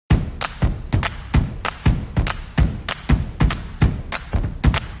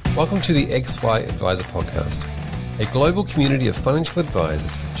Welcome to the XY Advisor Podcast, a global community of financial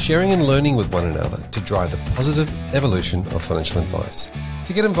advisors sharing and learning with one another to drive the positive evolution of financial advice.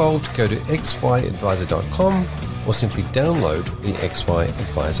 To get involved, go to xyadvisor.com or simply download the XY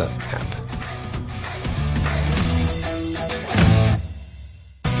Advisor app.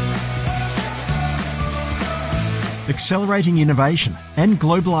 Accelerating innovation and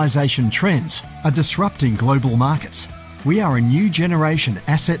globalization trends are disrupting global markets. We are a new generation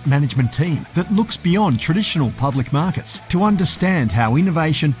asset management team that looks beyond traditional public markets to understand how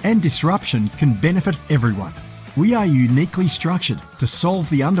innovation and disruption can benefit everyone. We are uniquely structured to solve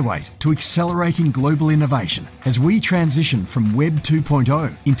the underweight to accelerating global innovation as we transition from Web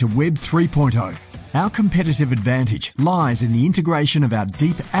 2.0 into Web 3.0. Our competitive advantage lies in the integration of our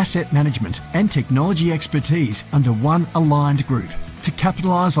deep asset management and technology expertise under one aligned group to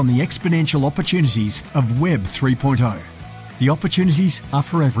capitalise on the exponential opportunities of Web 3.0. The opportunities are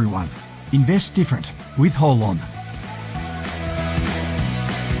for everyone. Invest different with Holon.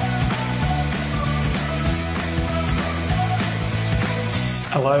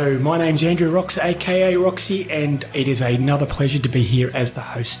 Hello, my name's Andrew Rox, aka Roxy, and it is another pleasure to be here as the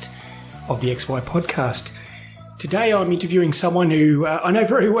host of the XY podcast. Today I'm interviewing someone who I know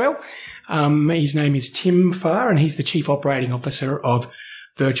very well. His name is Tim Farr, and he's the Chief Operating Officer of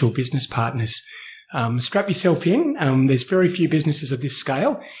Virtual Business Partners. Strap yourself in. There's very few businesses of this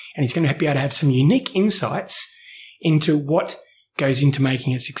scale, and he's going to be able to have some unique insights into what goes into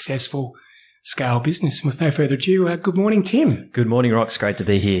making a successful scale business. And with no further ado, good morning, Tim. Good morning, Rox. Great to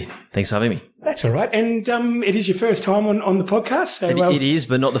be here. Thanks for having me. That's all right. And it is your first time on the podcast. So, it is,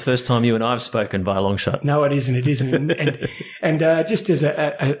 but not the first time you and I have spoken by a long shot. No, it isn't. It isn't. And just as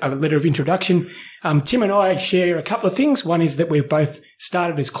a letter of introduction, Tim and I share a couple of things. One is that we've both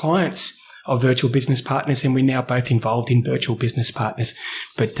started as clients of Virtual Business Partners, and we're now both involved in Virtual Business Partners.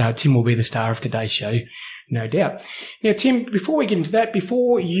 But Tim will be the star of today's show, no doubt. Now, Tim, before we get into that,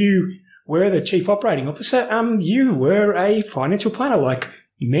 before you were the Chief Operating Officer, you were a financial planner like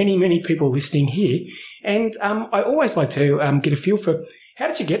many, many people listening here. And I always like to get a feel for how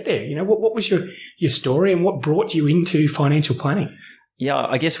did you get there? You know, what was your story and what brought you into financial planning? Yeah,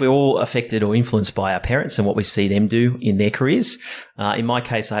 I guess we're all affected or influenced by our parents and what we see them do in their careers. In my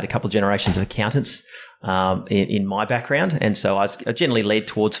case, I had a couple of generations of accountants in my background, and so I generally led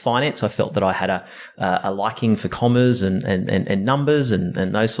towards finance. I felt that I had a liking for commas and numbers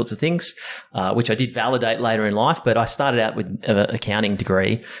and those sorts of things, which I did validate later in life. But I started out with an accounting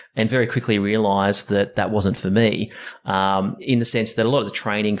degree and very quickly realised that wasn't for me, in the sense that a lot of the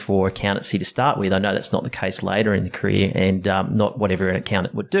training for accountancy to start with, I know that's not the case later in the career, and not whatever an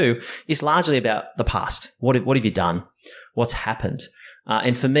accountant would do, is largely about the past. What have you done? What's happened?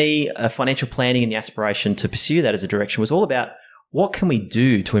 And for me, financial planning and the aspiration to pursue that as a direction was all about what can we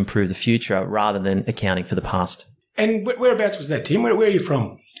do to improve the future rather than accounting for the past. And whereabouts was that, Tim? Where are you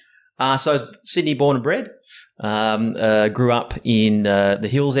from? So Sydney born and bred. Grew up in the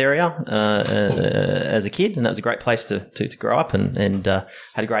Hills area as a kid, and that was a great place to grow up, and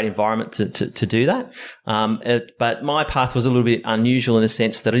had a great environment to do that. But my path was a little bit unusual in the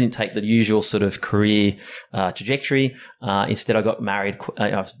sense that I didn't take the usual sort of career trajectory. Instead, I got married.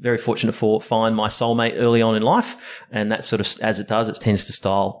 I was very fortunate to find my soulmate early on in life, and that sort of, as it does, it tends to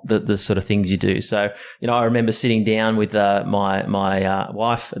style the sort of things you do. So, I remember sitting down with my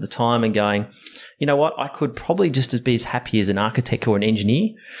wife at the time and going, you know what, I could probably just be as happy as an architect or an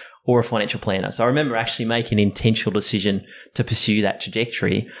engineer or a financial planner. So I remember actually making an intentional decision to pursue that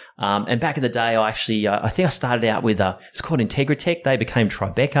trajectory. And back in the day, I think I started out with, it's called Integratech. They became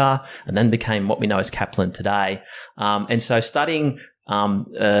Tribeca and then became what we know as Kaplan today. And so studying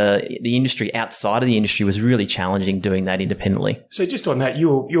the industry outside of the industry was really challenging doing that independently. So just on that, you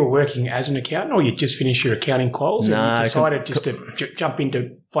were working as an accountant, or you just finished your accounting quals and you decided to jump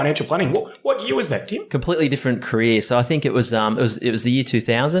into financial planning? What year was that, Tim? Completely different career. So I think it was the year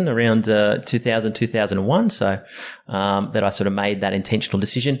 2000, around 2000, 2001. So that I sort of made that intentional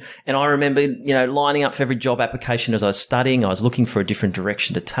decision. And I remember, lining up for every job application as I was studying. I was looking for a different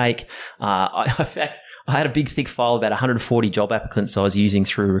direction to take. In fact, I had a big, thick file, about 140 job applicants I was using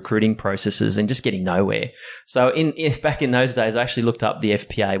through recruiting processes and just getting nowhere. So back in those days, I actually looked up the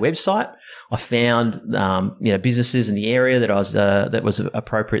FPA website. I found, businesses in the area that was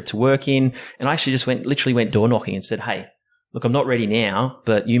appropriate to work in. And I actually just literally went door knocking and said, hey, look, I'm not ready now,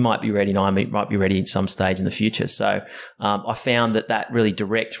 but you might be ready and I might be ready at some stage in the future. So I found that really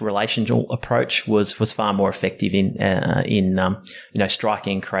direct relational approach was far more effective in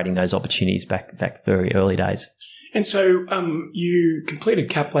striking and creating those opportunities back very early days. And so you completed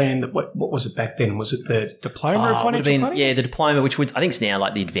Kaplan. What was it back then? Was it the diploma of financial planning? Yeah, the diploma, which I think is now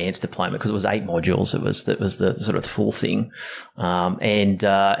like the advanced diploma because it was 8 modules. That was the sort of the full thing. And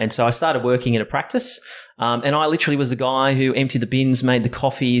so I started working in a practice. And I literally was the guy who emptied the bins, made the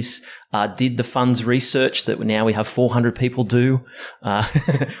coffees, did the funds research that now we have 400 people do.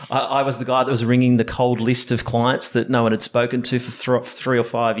 I was the guy that was ringing the cold list of clients that no one had spoken to for 3 or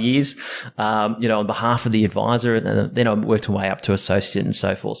 5 years, on behalf of the advisor. And then I worked my way up to associate and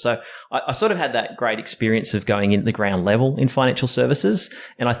so forth. So I sort of had that great experience of going in the ground level in financial services.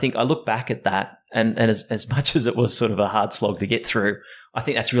 And I think I look back at that and as much as it was sort of a hard slog to get through, I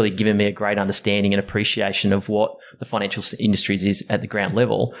think that's really given me a great understanding and appreciation of what the financial industries is at the ground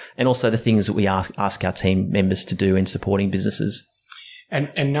level, and also the things that we ask our team members to do in supporting businesses.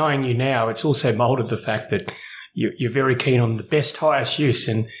 And knowing you now, it's also moulded the fact that you're very keen on the best, highest use,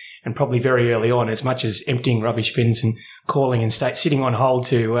 and probably very early on, as much as emptying rubbish bins and calling and sitting on hold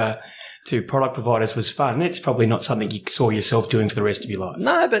to product providers was fun. It's probably not something you saw yourself doing for the rest of your life.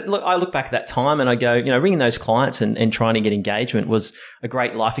 No, but look, I look back at that time and I go, ringing those clients and trying to get engagement was a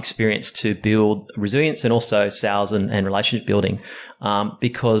great life experience to build resilience and also sales and relationship building.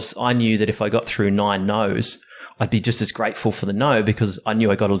 Because I knew that if I got through 9 no's, I'd be just as grateful for the no because I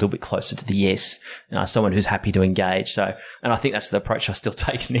knew I got a little bit closer to the yes, someone who's happy to engage. So, and I think that's the approach I still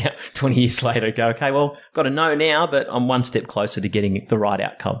take now, 20 years later. Go, okay, well, got a no now, but I'm one step closer to getting the right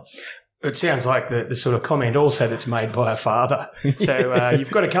outcome. It sounds like the sort of comment also that's made by a father. So you've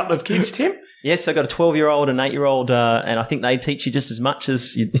got a couple of kids, Tim? Yes, I've got a 12-year-old and 8-year-old, and I think they teach you just as much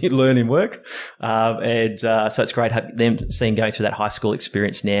as you learn in work. So it's great having them going through that high school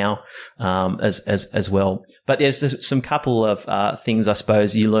experience now, as well. But there's some couple of things I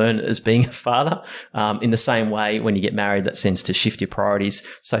suppose you learn as being a father. In the same way, when you get married, that tends to shift your priorities.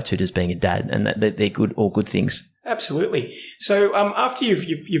 So too does being a dad, and that they're all good things. Absolutely. So after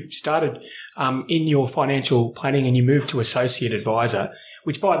you've started in your financial planning and you moved to associate advisor,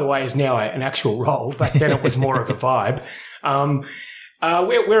 which, by the way, is now an actual role. Back then it was more of a vibe.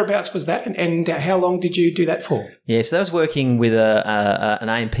 Whereabouts was that, and how long did you do that for? Yeah, so I was working with an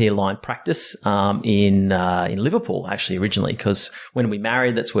A&P aligned practice in Liverpool, actually, originally, because when we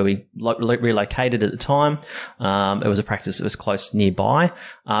married, that's where we relocated at the time. It was a practice that was close nearby.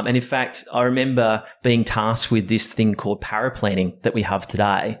 And in fact, I remember being tasked with this thing called paraplanning that we have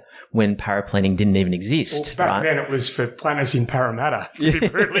today, when paraplanning didn't even exist. Well, back then it was for planners in Parramatta, to be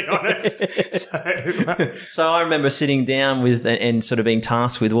brutally honest. So I remember sitting down with and sort of being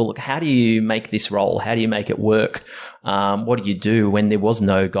tasked with, well, look, how do you make this roll? How do you make it work? What do you do when there was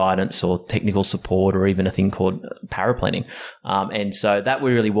no guidance or technical support or even a thing called paraplanning? And so that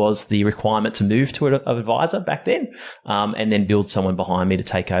really was the requirement to move to an advisor back then, and then build someone behind me to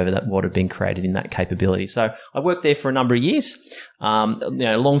take over what had been created in that capability. So I worked there for a number of years.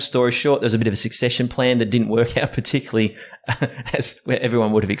 Long story short, there was a bit of a succession plan that didn't work out particularly as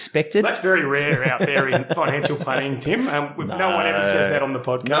everyone would have expected. That's very rare out there in financial planning, Tim. No one ever says that on the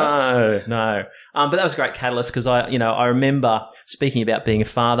podcast. No. But that was a great catalyst because I remember speaking about being a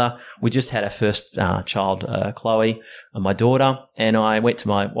father. We just had our first child, Chloe, my daughter, and I went to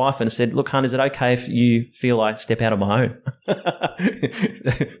my wife and said, look, hon, is it okay if you feel I step out on my own?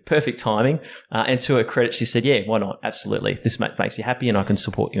 Perfect timing. And to her credit, she said, yeah, why not? Absolutely. This makes you happy and I can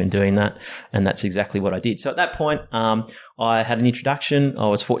support you in doing that. And that's exactly what I did. So at that point, I had an introduction. I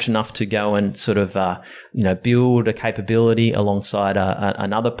was fortunate enough to go and sort of, build a capability alongside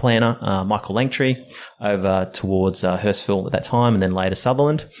another planner, Michael Langtree, over towards Hurstville at that time, and then later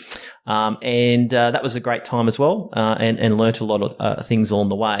Sutherland. That was a great time as well, and learnt a lot of things along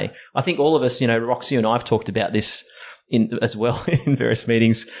the way. I think all of us, Roxy and I have talked about this as well in various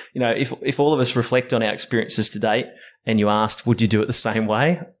meetings. If all of us reflect on our experiences to date and you asked, would you do it the same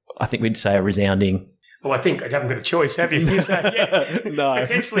way? I think we'd say a resounding. Well, I think I haven't got a choice, have you? You say, yeah. No.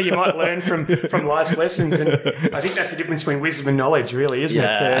 Potentially you might learn from life's lessons. And I think that's the difference between wisdom and knowledge, really, isn't it?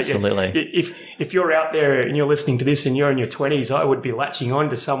 Absolutely. If you're out there and you're listening to this and you're in your 20s, I would be latching on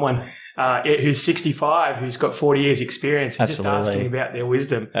to someone who's 65, who's got 40 years experience, and just asking about their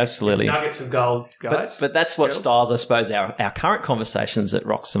wisdom. Absolutely. It's nuggets of gold, guys. But that's what styles, I suppose, our current conversations that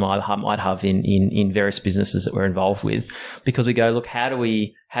Rox and I might have in various businesses that we're involved with, because we go, look, how do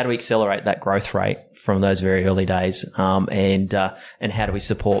we accelerate that growth rate from those very early days, and how do we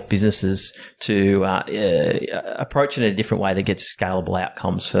support businesses to approach it in a different way that gets scalable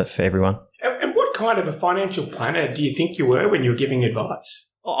outcomes for everyone? And what kind of a financial planner do you think you were when you were giving advice?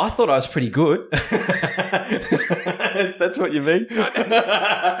 Oh, I thought I was pretty good. That's what you mean.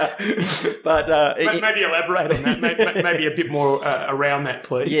 But maybe elaborate on that. Maybe a bit more around that,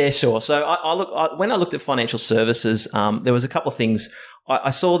 please. Yeah, sure. So when I looked at financial services, there was a couple of things. I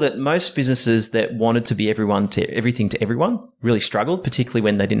saw that most businesses that wanted to be everything to everyone really struggled, particularly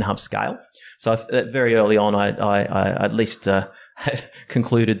when they didn't have scale. So very early on, I at least had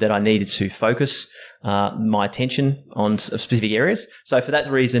concluded that I needed to focus my attention on specific areas. So for that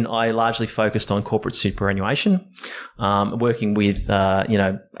reason, I largely focused on corporate superannuation, working with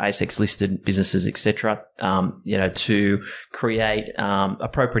ASX listed businesses, etc. To create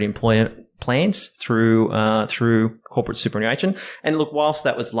appropriate employment plans through corporate superannuation. And look, whilst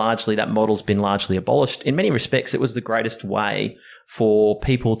that model's been largely abolished, in many respects, it was the greatest way for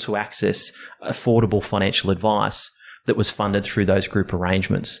people to access affordable financial advice that was funded through those group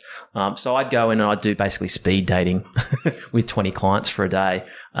arrangements. So I'd go in and I'd do basically speed dating with 20 clients for a day,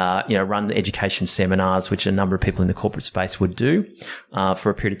 run the education seminars, which a number of people in the corporate space would do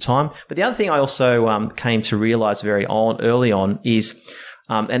for a period of time. But the other thing I also came to realize early on is,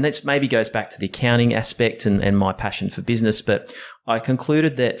 and this maybe goes back to the accounting aspect and my passion for business, but I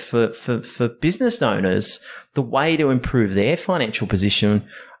concluded that for business owners, the way to improve their financial position,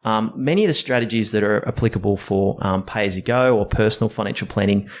 many of the strategies that are applicable for pay-as-you-go or personal financial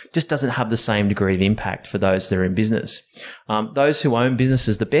planning just doesn't have the same degree of impact for those that are in business. Those who own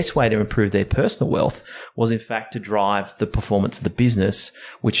businesses, the best way to improve their personal wealth was, in fact, to drive the performance of the business,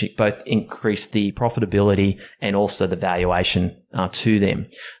 which both increased the profitability and also the valuation to them.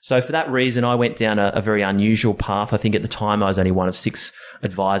 So for that reason, I went down a very unusual path. I think at the time I was only one of 6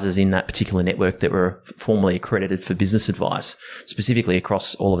 advisors in that particular network that were formally accredited for business advice, specifically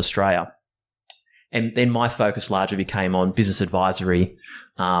across all of Australia. And then my focus largely became on business advisory,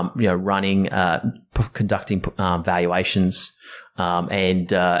 running, conducting valuations,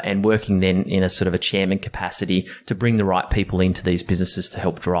 and working then in a sort of a chairman capacity to bring the right people into these businesses to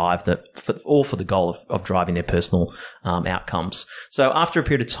help drive for the goal of driving their personal outcomes. So after a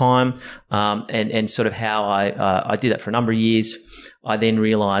period of time, and sort of how I did that for a number of years, I then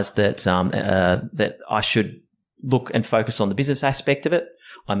realised that that I should look and focus on the business aspect of it.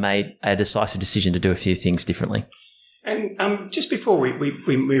 I made a decisive decision to do a few things differently. And just before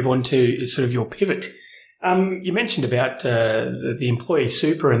we move on to sort of your pivot, you mentioned about the employee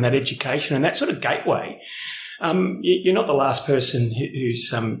super and that education and that sort of gateway. You're not the last person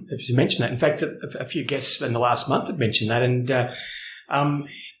who's mentioned that. In fact, a few guests in the last month have mentioned that, and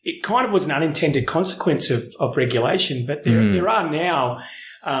it kind of was an unintended consequence of regulation. But there are now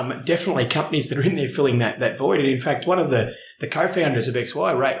definitely companies that are in there filling that void. And in fact, one of the co-founders of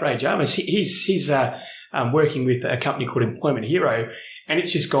XY, Ray Jarmus, he's working with a company called Employment Hero, and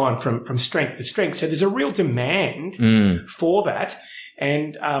it's just gone from strength to strength. So there's a real demand for that.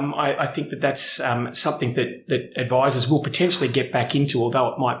 And I think that's something that advisors will potentially get back into, although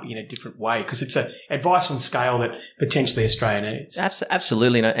it might be in a different way, because it's an advice on scale that potentially Australia needs.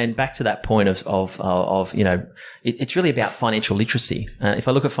 Absolutely. And back to that point of it's really about financial literacy. If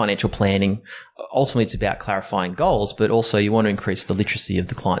I look at financial planning, ultimately it's about clarifying goals, but also you want to increase the literacy of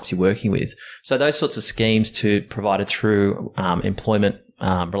the clients you're working with. So those sorts of schemes provided through employment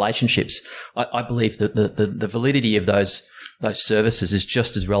relationships, I believe that the validity of those services is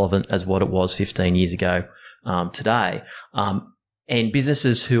just as relevant as what it was 15 years ago today. And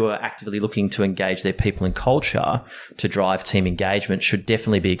businesses who are actively looking to engage their people and culture to drive team engagement should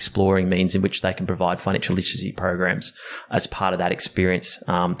definitely be exploring means in which they can provide financial literacy programs as part of that experience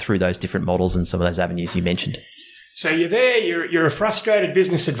through those different models and some of those avenues you mentioned. So you're there, you're a frustrated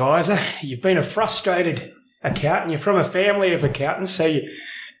business advisor, you've been a frustrated accountant, you're from a family of accountants, so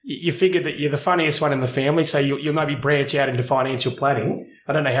you figured that you're the funniest one in the family, so you maybe branch out into financial planning.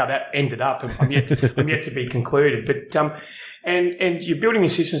 I don't know how that ended up. I'm yet to be concluded. But and you're building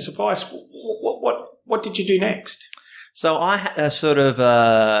this business advice. What did you do next? So I had a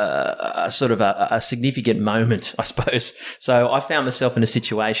significant moment, I suppose. So I found myself in a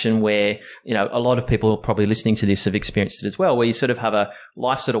situation where, a lot of people probably listening to this have experienced it as well, where you sort of have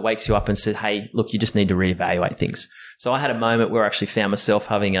life sort of wakes you up and said, hey, look, you just need to reevaluate things. So I had a moment where I actually found myself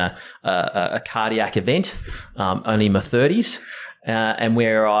having a cardiac event, only in my 30s. And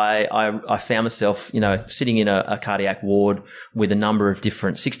where I found myself, sitting in a cardiac ward with a number of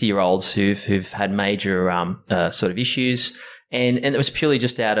different 60-year-olds who've had major sort of issues. And it was purely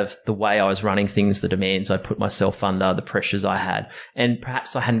just out of the way I was running things, the demands I put myself under, the pressures I had. And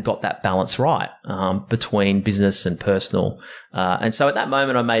perhaps I hadn't got that balance right between business and personal. And so at that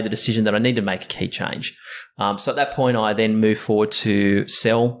moment, I made the decision that I need to make a key change. So at that point, I then moved forward to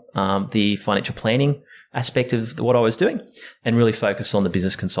sell the financial planning aspect of what I was doing and really focus on the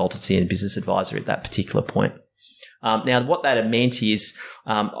business consultancy and business advisory at that particular point. Now, what that meant is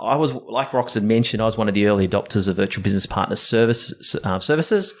I was, like Rox had mentioned, I was one of the early adopters of Virtual Business Partners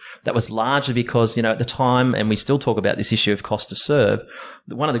services. That was largely because, at the time, and we still talk about this issue of cost to serve,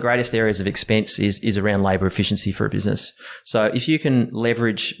 one of the greatest areas of expense is around labour efficiency for a business. So if you can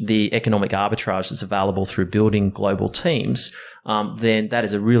leverage the economic arbitrage that's available through building global teams, then that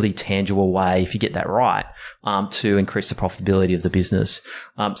is a really tangible way, if you get that right, to increase the profitability of the business.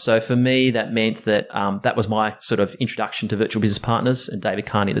 So for me, that meant that that was my sort of introduction to Virtual Business Partners and David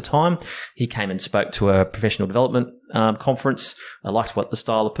Carney at the time. He came and spoke to a professional development conference. I liked what the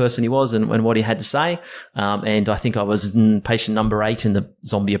style of person he was and what he had to say. And I think I was patient number 8 in the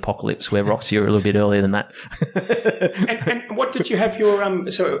zombie apocalypse, where Roxy were a little bit earlier than that. and what did you have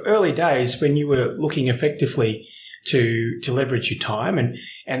your so early days when you were looking effectively to leverage your time,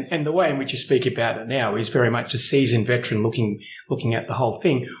 and the way in which you speak about it now is very much a seasoned veteran looking at the whole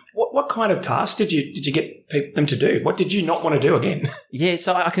thing. What kind of tasks did you get them to do? What did you not want to do again? Yeah,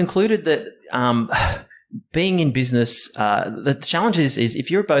 so I concluded that being in business, the challenge is if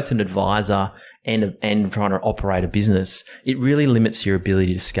you're both an advisor and trying to operate a business, it really limits your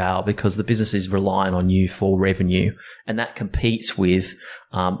ability to scale, because the business is relying on you for revenue, and that competes with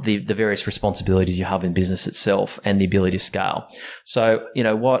the various responsibilities you have in business itself and the ability to scale. So,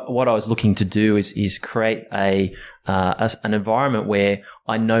 what I was looking to do is create an environment where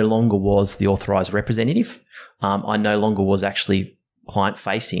I no longer was the authorized representative. I no longer was actually client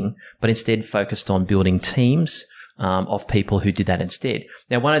facing, but instead focused on building teams of people who did that instead.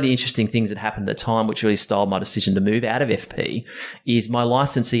 Now, one of the interesting things that happened at the time, which really styled my decision to move out of FP, is my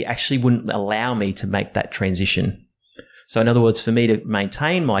licensee actually wouldn't allow me to make that transition. So in other words, for me to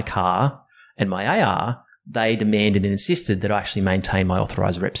maintain my CAR and my AR, they demanded and insisted that I actually maintain my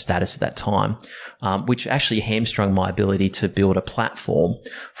authorized rep status at that time, which actually hamstrung my ability to build a platform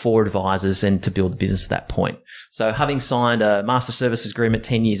for advisors and to build the business at that point. So having signed a master services agreement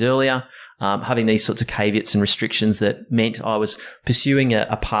 10 years earlier, having these sorts of caveats and restrictions that meant I was pursuing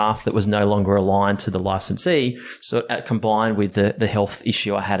a path that was no longer aligned to the licensee, so combined with the health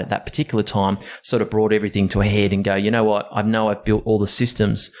issue I had at that particular time, sort of brought everything to a head and go, you know what, I know I've built all the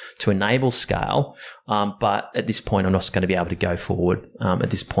systems to enable scale, but at this point, I'm not going to be able to go forward at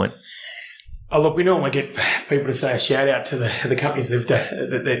this point. Oh, look, we normally get people to say a shout out to the companies that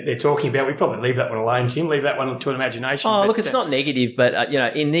they're talking about. We probably leave that one alone, Tim. Leave that one to an imagination. Oh, look, it's not negative, but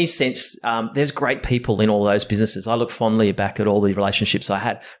in this sense, there's great people in all those businesses. I look fondly back at all the relationships I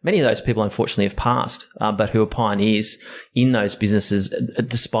had. Many of those people, unfortunately, have passed, but who are pioneers in those businesses,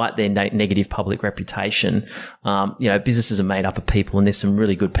 despite their negative public reputation. Businesses are made up of people, and there's some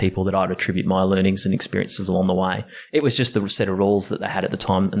really good people that I'd attribute my learnings and experiences along the way. It was just the set of rules that they had at the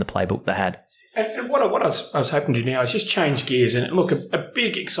time and the playbook they had. And what I was hoping to do now is just change gears. And look, a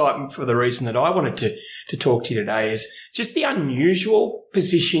big excitement for the reason that I wanted to talk to you today is just the unusual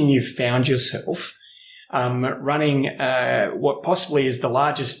position you've found yourself running what possibly is the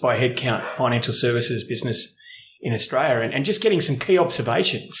largest by headcount financial services business in Australia, and just getting some key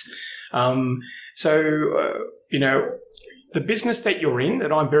observations. The business that you're in,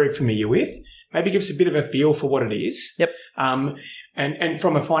 that I'm very familiar with, maybe give us a bit of a feel for what it is. Yep. And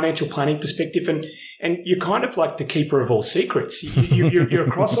from a financial planning perspective, and you're kind of like the keeper of all secrets. You're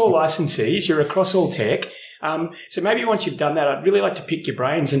across all licensees, you're across all tech. So maybe once you've done that, I'd really like to pick your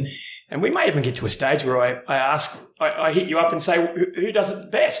brains, and we may even get to a stage where I hit you up and say, who does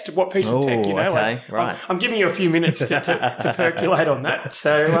it best? What piece of tech, Okay, right. I'm giving you a few minutes to percolate on that.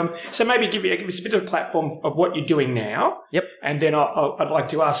 So maybe give us a bit of a platform of what you're doing now. Yep. And then I'd like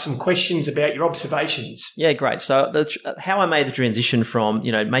to ask some questions about your observations. Yeah, great. So how I made the transition from,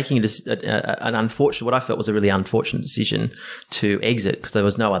 making an unfortunate, what I felt was a really unfortunate decision to exit, because there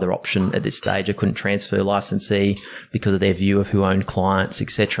was no other option at this stage. I couldn't transfer licensee because of their view of who owned clients,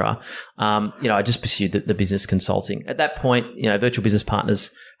 etc. I just pursued the business consulting. At that point, Virtual Business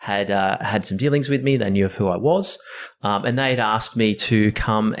Partners had some dealings with me. They knew of who I was, and they had asked me to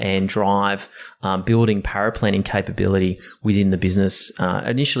come and drive building paraplanning capability within the business,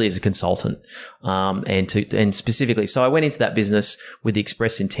 initially as a consultant, and specifically. So I went into that business with the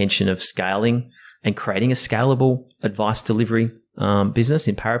express intention of scaling and creating a scalable advice delivery business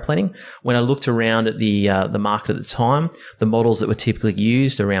in paraplanning. When I looked around at the market at the time, the models that were typically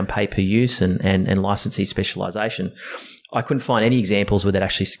used around pay per use and licensee specialization, I couldn't find any examples where that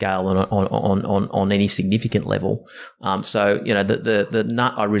actually scale on any significant level. The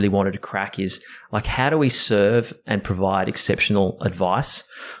nut I really wanted to crack is, like, how do we serve and provide exceptional advice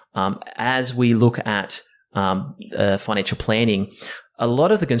as we look at financial planning? a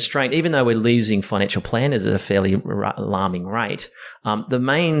lot of the constraint, even though we're losing financial planners at a fairly alarming rate, the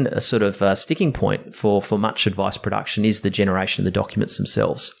main sort of sticking point for much advice production is the generation of the documents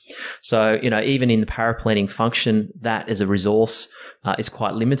themselves. So, even in the paraplanning function, that as a resource is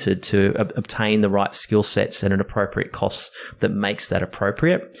quite limited to obtain the right skill sets at an appropriate cost that makes that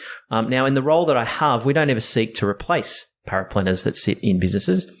appropriate. Now, in the role that I have, we don't ever seek to replace paraplanners that sit in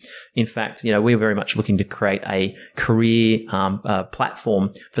businesses. In fact, we're very much looking to create a career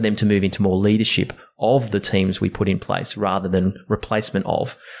platform for them to move into more leadership of the teams we put in place rather than replacement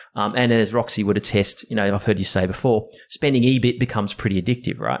of. And as Roxy would attest, I've heard you say before, spending EBIT becomes pretty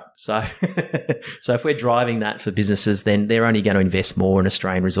addictive, right? So, so if we're driving that for businesses, then they're only going to invest more in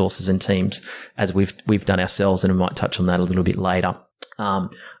Australian resources and teams, as we've done ourselves, and I might touch on that a little bit later.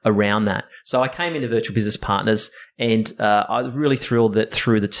 Around that. So I came into Virtual Business Partners, and I was really thrilled that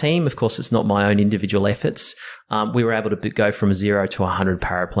through the team, of course, it's not my own individual efforts, we were able to go from 0 to 100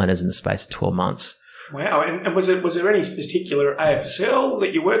 paraplanners in the space of 12 months. Wow. And was there any particular AFSL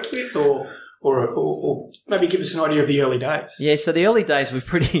that you worked with, or maybe give us an idea of the early days? Yeah, so the early days were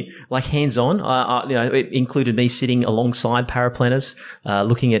pretty hands-on. It included me sitting alongside paraplanners,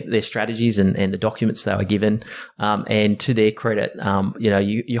 looking at their strategies and the documents they were given. And to their credit,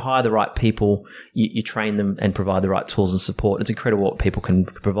 you hire the right people, you train them and provide the right tools and support. It's incredible what people can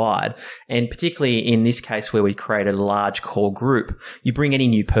provide. And particularly in this case where we created a large core group, you bring any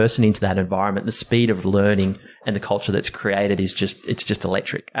new person into that environment, the speed of learning and the culture that's created is just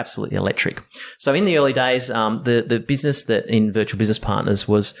electric, absolutely electric. So in the early days, the business that in Virtual Business Partners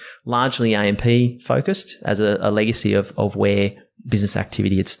was largely AMP focused as a legacy of where business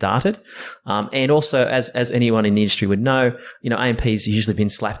activity had started. And also, as anyone in the industry would know, AMP's usually been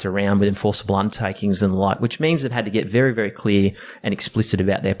slapped around with enforceable undertakings and the like, which means they've had to get very, very clear and explicit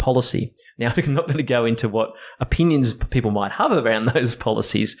about their policy. Now, I'm not going to go into what opinions people might have around those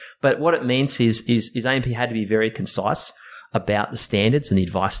policies, but what it means is AMP had to be very concise about the standards and the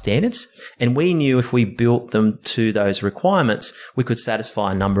advice standards. And we knew if we built them to those requirements, we could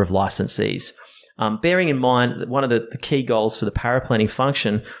satisfy a number of licensees. Bearing in mind that one of the key goals for the paraplanning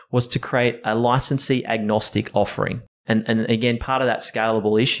function was to create a licensee agnostic offering. And again, part of that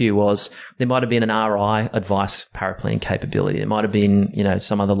scalable issue was there might have been an RI advice paraplanning capability. There might have been,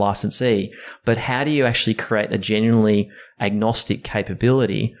 some other licensee. But how do you actually create a genuinely agnostic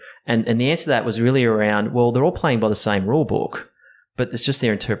capability? And the answer to that was really around, well, they're all playing by the same rule book, but it's just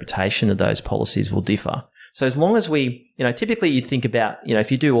their interpretation of those policies will differ. So as long as we, typically you think about,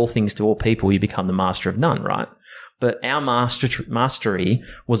 if you do all things to all people, you become the master of none, right? But our mastery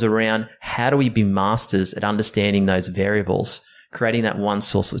was around how do we be masters at understanding those variables, creating that one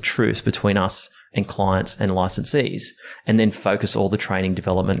source of truth between us and clients and licensees, and then focus all the training,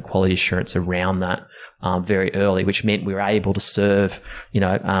 development, quality assurance around that very early, which meant we were able to serve,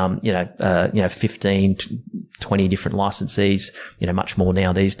 15, 20 different licensees, much more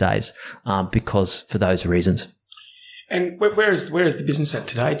now these days, because for those reasons. And where is the business at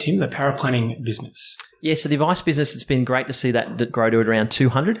today, Tim, the paraplanning business? Yeah, so the advice business, it's been great to see that grow to around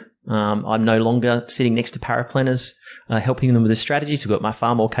 200. I'm no longer sitting next to paraplanners, helping them with the strategies. We've got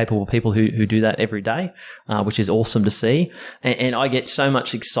far more capable people who do that every day, which is awesome to see. And I get so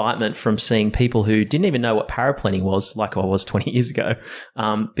much excitement from seeing people who didn't even know what paraplanning was, like I was 20 years ago,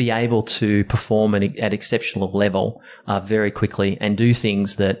 be able to perform at exceptional level very quickly and do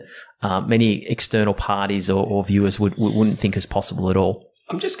things that many external parties or viewers wouldn't think is possible at all.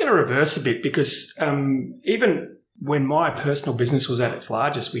 I'm just going to reverse a bit because even when my personal business was at its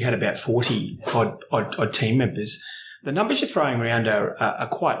largest, we had about 40 odd team members. The numbers you're throwing around are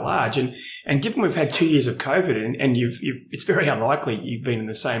quite large, and given we've had 2 years of COVID, and it's very unlikely you've been in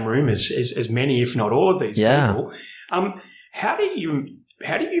the same room as many, if not all, of these people. How do you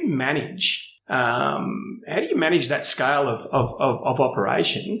manage that scale of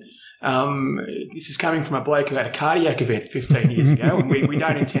operation? This is coming from a bloke who had a cardiac event 15 years ago, and we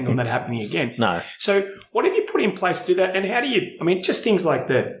don't intend on that happening again. No. So what have you put in place to do that? And how do you, just things like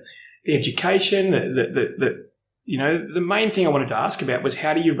the education, the main thing I wanted to ask about was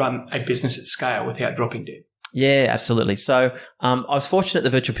how do you run a business at scale without dropping dead? Yeah, absolutely. So I was fortunate the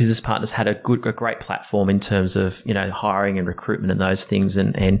Virtual Business Partners had a great platform in terms of hiring and recruitment and those things,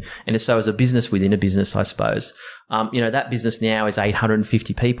 and so as a business within a business, I suppose. That business now is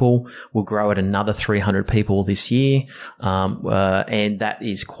 850 people. We'll grow at another 300 people this year, and that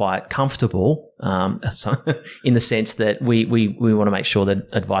is quite comfortable in the sense that we want to make sure that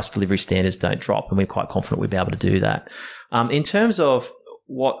advice delivery standards don't drop, and we're quite confident we'll be able to do that. In terms of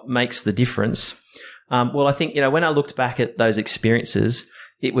what makes the difference. Well, I think, when I looked back at those experiences,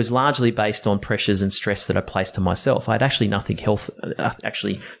 it was largely based on pressures and stress that I placed on myself. I had actually nothing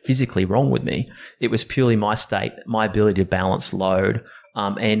physically wrong with me. It was purely my state, my ability to balance load,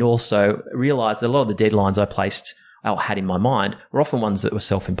 and also realize that a lot of the deadlines I had in my mind were often ones that were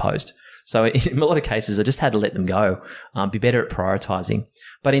self-imposed. So in a lot of cases, I just had to let them go, be better at prioritizing.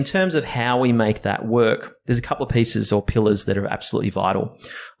 But in terms of how we make that work, there's a couple of pieces or pillars that are absolutely vital.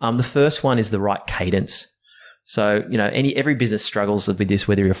 The first one is the right cadence. So, every business struggles with this,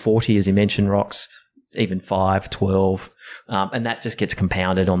 whether you're 40, as you mentioned, Rox, even 5, 12, and that just gets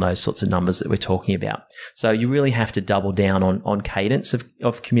compounded on those sorts of numbers that we're talking about. So you really have to double down on cadence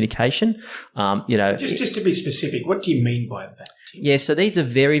of communication. Just to be specific, what do you mean by that, Tim? Yeah, so these are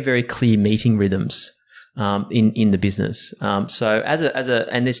very, very clear meeting rhythms in the business. So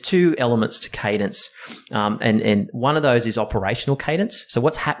and there's two elements to cadence, and one of those is operational cadence. So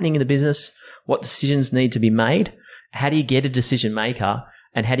what's happening in the business? What decisions need to be made? How do you get a decision maker?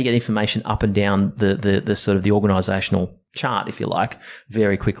 And how do you get information up and down the sort of the organizational chart, if you like,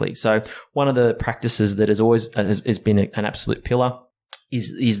 very quickly? So one of the practices that has been an absolute pillar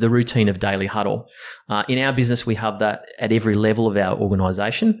is the routine of daily huddle. In our business, we have that at every level of our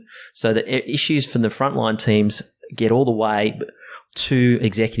organization, so that issues from the frontline teams get all the way to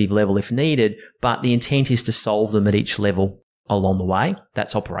executive level if needed, but the intent is to solve them at each level along the way.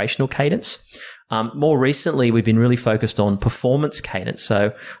 That's operational cadence. More recently, we've been really focused on performance cadence.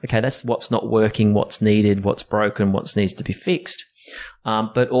 So, okay, that's what's not working, what's needed, what's broken, what needs to be fixed.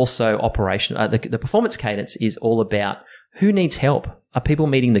 But also the performance cadence is all about who needs help. Are people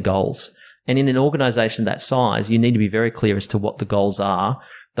meeting the goals? And in an organization that size, you need to be very clear as to what the goals are.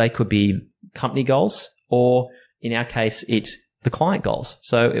 They could be company goals, or in our case, it's the client goals.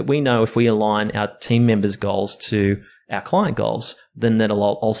 So we know if we align our team members' goals to our client goals, then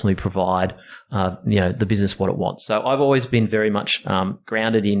that'll ultimately provide, the business what it wants. So I've always been very much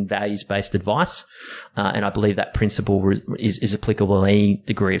grounded in values-based advice, and I believe that principle is applicable at any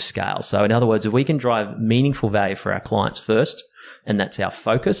degree of scale. So in other words, if we can drive meaningful value for our clients first, and that's our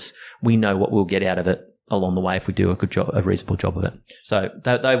focus, we know what we'll get out of it along the way if we do a reasonable job of it. So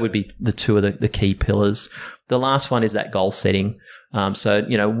they would be the two of the key pillars. The last one is that goal setting. And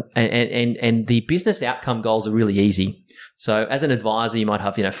the business outcome goals are really easy. So as an advisor, you might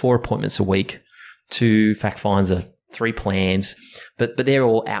have, 4 appointments a week, 2 fact finds, 3 plans, but they're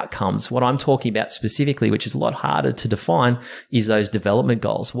all outcomes. What I'm talking about specifically, which is a lot harder to define, is those development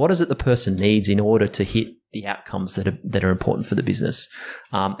goals. What is it the person needs in order to hit the outcomes that are important for the business?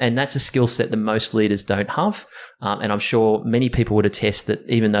 And that's a skill set that most leaders don't have. And I'm sure many people would attest that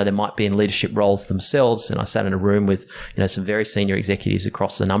even though they might be in leadership roles themselves, and I sat in a room with, some very senior executives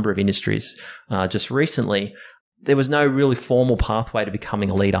across a number of industries, just recently, there was no really formal pathway to becoming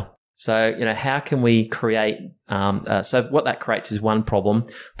a leader. So, how can we create, so what that creates is one problem.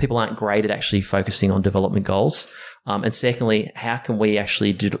 People aren't great at actually focusing on development goals. And secondly, how can we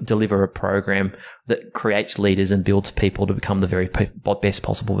actually deliver a program that creates leaders and builds people to become the very best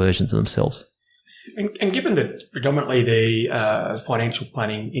possible versions of themselves? And given that predominantly the financial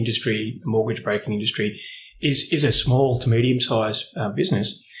planning industry, the mortgage broking industry, is a small to medium-sized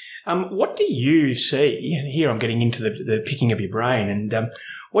business, what do you see, and here I'm getting into the picking of your brain, and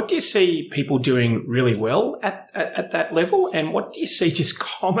what do you see people doing really well at that level, and what do you see just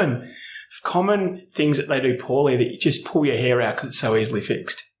common things that they do poorly that you just pull your hair out because it's so easily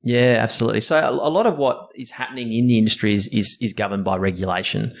fixed? Yeah, absolutely. So a lot of what is happening in the industry is governed by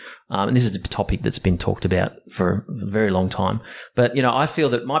regulation. And this is a topic that's been talked about for a very long time. But, I feel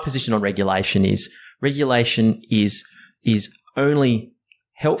that my position on regulation is only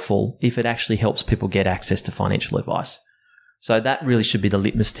helpful if it actually helps people get access to financial advice. So that really should be the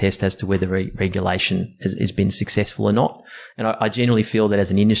litmus test as to whether regulation has been successful or not. And I generally feel that as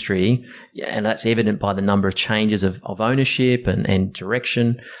an industry, and that's evident by the number of changes of ownership and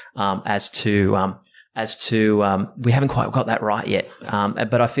direction, as to we haven't quite got that right yet.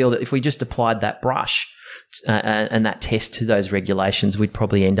 But I feel that if we just applied that brush and that test to those regulations, we'd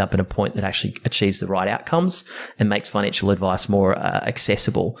probably end up at a point that actually achieves the right outcomes and makes financial advice more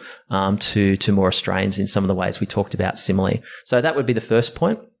accessible to more Australians in some of the ways we talked about similarly. So that would be the first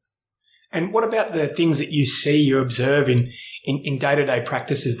point. And what about the things that you observe in day-to-day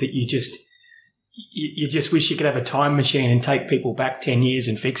practices that you just wish you could have a time machine and take people back 10 years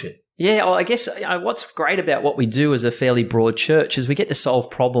and fix it? Yeah, well, I guess what's great about what we do as a fairly broad church is we get to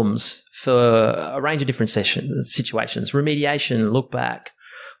solve problems for a range of different situations, remediation, look back,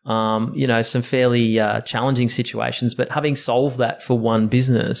 some fairly challenging situations. But having solved that for one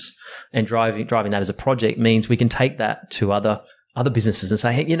business and driving that as a project means we can take that to other other businesses and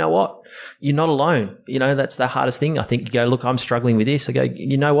say, hey, you know what? You're not alone. That's the hardest thing. I think you go, look, I'm struggling with this. I go,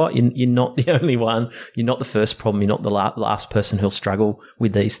 you know what? You're not the only one. You're not the first problem. You're not the last person who'll struggle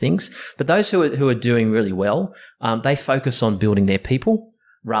with these things. But those who are doing really well, they focus on building their people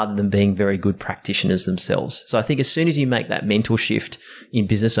rather than being very good practitioners themselves. So I think as soon as you make that mental shift in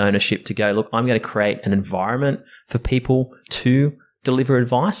business ownership to go, look, I'm going to create an environment for people to deliver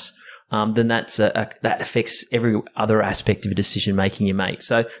advice, then that affects every other aspect of a decision making you make.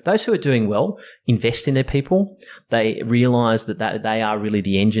 So those who are doing well invest in their people. They realize that they are really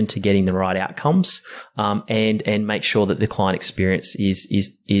the engine to getting the right outcomes, and make sure that the client experience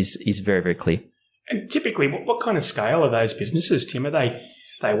is very, very clear. And typically, what kind of scale are those businesses, Tim? Are they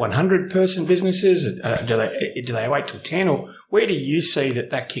 100-person businesses? Do they wait till 10? Or where do you see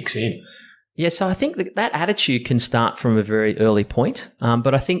that kicks in? Yeah, so I think that attitude can start from a very early point.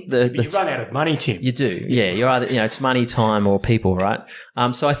 But I think you run out of money, Tim. You do, yeah. You're either, it's money, time, or people, right?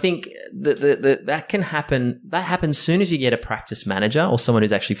 So I think that can happen. That happens as soon as you get a practice manager or someone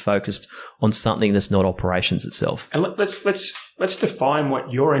who's actually focused on something that's not operations itself. And let's define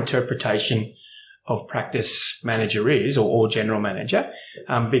what your interpretation of practice manager is, or general manager,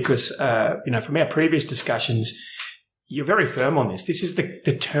 because from our previous discussions, you're very firm on this. This is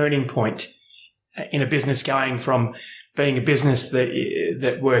the turning point in a business, going from being a business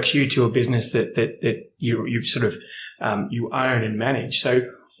that works you to a business that you sort of you own and manage. So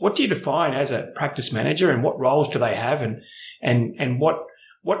what do you define as a practice manager, and what roles do they have, and what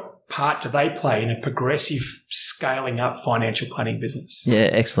part do they play in a progressive scaling up financial planning business? Yeah,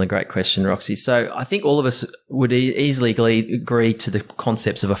 excellent. Great question, Roxy. So I think all of us would easily agree to the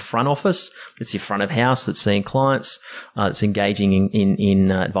concepts of a front office. It's your front of house that's seeing clients, that's engaging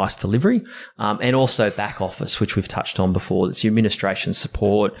in advice delivery, and also back office, which we've touched on before. It's your administration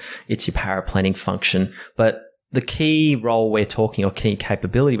support. It's your power planning function. But the key role key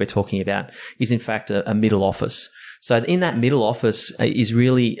capability we're talking about is in fact a middle office. So in that middle office is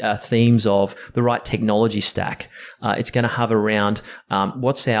really themes of the right technology stack. It's going to hover around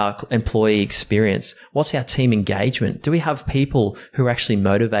what's our employee experience? What's our team engagement? Do we have people who are actually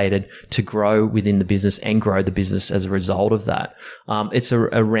motivated to grow within the business and grow the business as a result of that? It's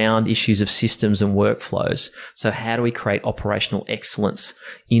around issues of systems and workflows. So how do we create operational excellence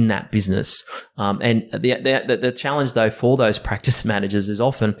in that business? And the challenge though for those practice managers is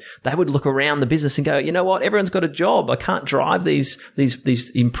often they would look around the business and go, you know what? Everyone's got a job. I can't drive these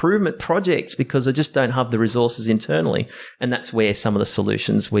improvement projects because I just don't have the resources internally. And that's where some of the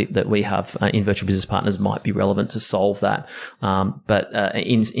solutions that we have in Virtual Business Partners might be relevant to solve that. But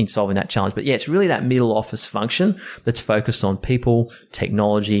in solving that challenge. But yeah, it's really that middle office function that's focused on people,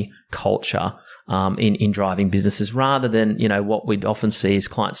 technology, culture, in driving businesses, rather than, what we'd often see is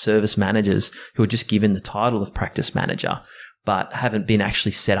client service managers who are just given the title of practice manager, but haven't been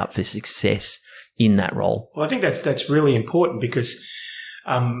actually set up for success in that role. Well, I think that's really important because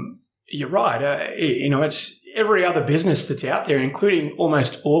you're right. It's every other business that's out there, including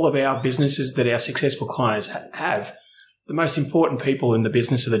almost all of our businesses that our successful clients have. The most important people in the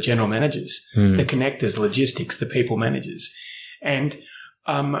business are the general managers, the connectors, logistics, the people managers. And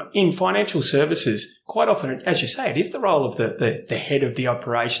in financial services, quite often, as you say, it is the role of the head of the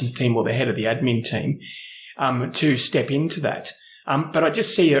operations team or the head of the admin team to step into that. But I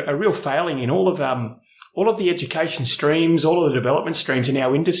just see a real failing in all of the education streams, all of the development streams in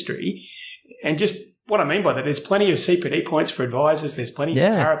our industry. And just what I mean by that, there's plenty of CPD points for advisors. There's plenty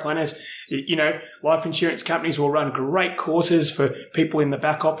of paraplanners. Life insurance companies will run great courses for people in the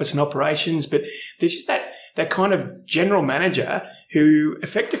back office and operations. But there's just that kind of general manager who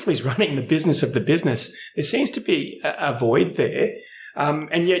effectively is running the business of the business. There seems to be a void there.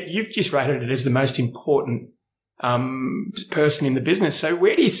 And yet you've just rated it as the most important person in the business. So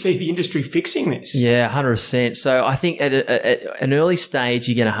where do you see the industry fixing this? Yeah, 100%. So I think at an early stage,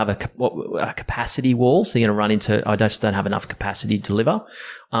 you're going to have a capacity wall. So you're going to run into, I just don't have enough capacity to deliver.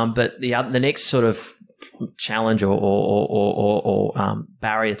 But the next sort of challenge or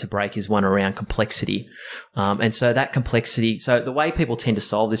barrier to break is one around complexity. And so that complexity, so the way people tend to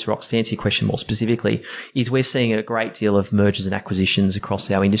solve this, Rox, to answer your question more specifically, is we're seeing a great deal of mergers and acquisitions across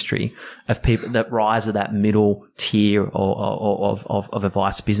our industry of people that rise to that middle tier of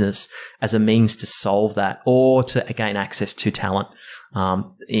advice business as a means to solve that or to gain access to talent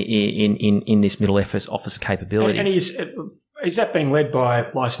in this middle office capability. And is that being led by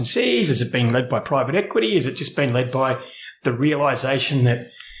licensees? Is it being led by private equity? Is it just being led by the realisation that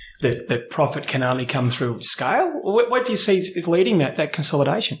that profit can only come through scale? What do you see is leading that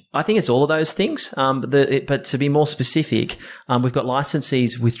consolidation? I think it's all of those things. But to be more specific, we've got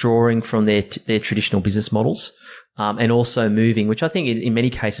licensees withdrawing from their traditional business models. And also moving, which I think in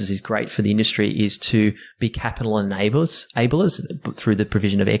many cases is great for the industry, is to be capital enablers through the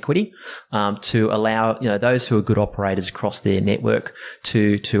provision of equity, to allow, those who are good operators across their network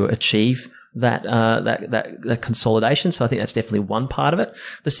to achieve that consolidation. So I think that's definitely one part of it.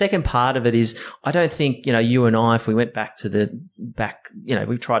 The second part of it is, I don't think, you and I, if we went back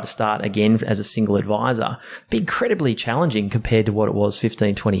we tried to start again as a single advisor, be incredibly challenging compared to what it was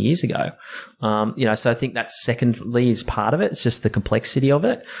 15, 20 years ago. So I think that secondly is part of it. It's just the complexity of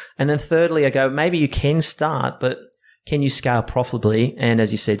it. And then thirdly, I go, maybe you can start, but can you scale profitably? And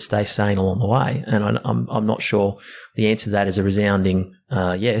as you said, stay sane along the way. And I'm not sure the answer to that is a resounding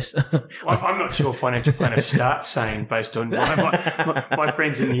yes. I'm not sure financial planners start sane based on my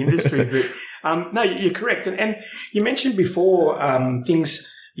friends in the industry. But no, you're correct. And you mentioned before things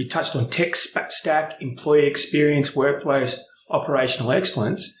you touched on: tech stack, employee experience, workflows, operational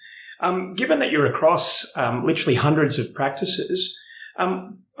excellence. Given that you're across literally hundreds of practices,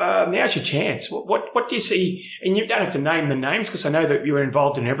 now's your chance. What do you see? And you don't have to name the names because I know that you're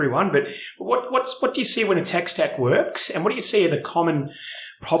involved in everyone. But what do you see when a tech stack works? And what do you see are the common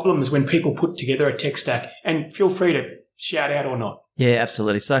problems when people put together a tech stack? And feel free to shout out or not. Yeah,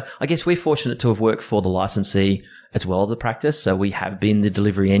 absolutely. So I guess we're fortunate to have worked for the licensee as well as the practice. So we have been the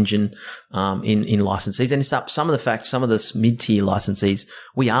delivery engine in licensees. And it's some of the mid-tier licensees,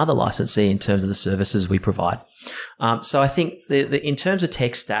 we are the licensee in terms of the services we provide. So I think in terms of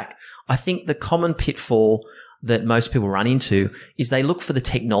tech stack, I think the common pitfall that most people run into is they look for the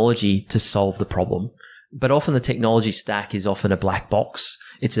technology to solve the problem. But often the technology stack is often a black box.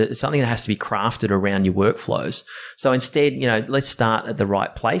 It's something that has to be crafted around your workflows. So instead, let's start at the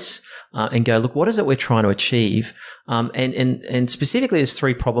right place and go, look, what is it we're trying to achieve? And specifically, there's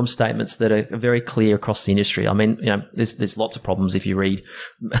 3 problem statements that are very clear across the industry. I mean, there's lots of problems if you read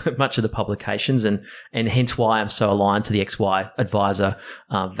much of the publications, and hence why I'm so aligned to the XY Advisor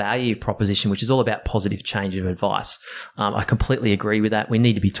value proposition, which is all about positive change of advice. I completely agree with that. We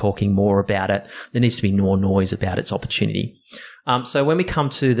need to be talking more about it. There needs to be more noise about its opportunity. So when we come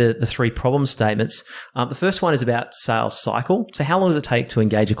to the 3 problem statements, the first one is about sales cycle. So how long does it take to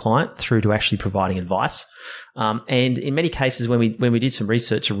engage a client through to actually providing advice? And in many cases, when we did some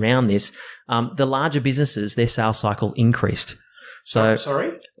research around this, the larger businesses, their sales cycle increased. So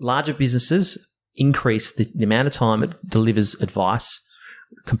sorry? Larger businesses increase the amount of time it delivers advice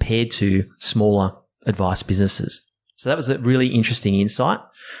compared to smaller advice businesses. So that was a really interesting insight,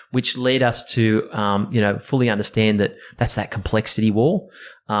 which led us to, fully understand that that's that complexity wall.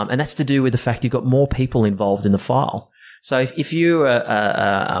 And that's to do with the fact you've got more people involved in the file. So if you're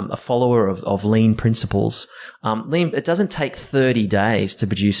a follower of lean principles, it doesn't take 30 days to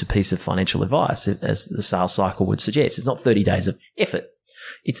produce a piece of financial advice, as the sales cycle would suggest. It's not 30 days of effort.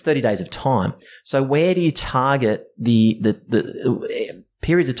 It's 30 days of time. So where do you target the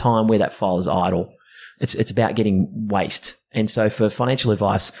periods of time where that file is idle? It's about getting waste. And so for financial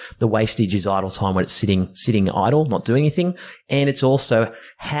advice, the wastage is idle time when it's sitting idle, not doing anything. And it's also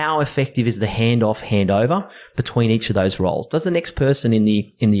how effective is the handover between each of those roles? Does the next person in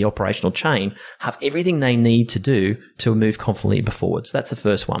the operational chain have everything they need to do to move confidently forward? So that's the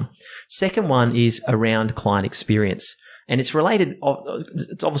first one. Second one is around client experience. And it's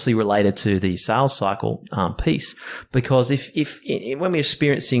obviously related to the sales cycle piece, because when we're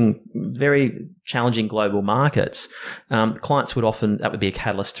experiencing very challenging global markets, clients that would be a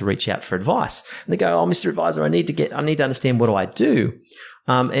catalyst to reach out for advice. And they go, "Oh, Mr. Advisor, I need to understand, what do I do?"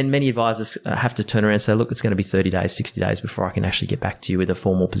 And many advisors have to turn around and say, "Look, it's going to be 30 days, 60 days before I can actually get back to you with a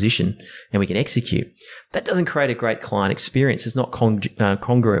formal position and we can execute." That doesn't create a great client experience. It's not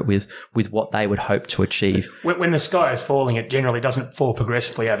congruent with what they would hope to achieve. When the sky is falling, it generally doesn't fall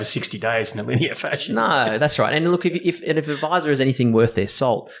progressively over 60 days in a linear fashion. No, that's right. And look, if an advisor is anything worth their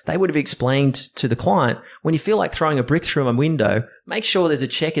salt, they would have explained to the client, when you feel like throwing a brick through a window, make sure there's a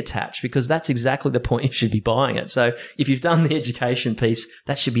check attached, because that's exactly the point you should be buying it. So if you've done the education piece,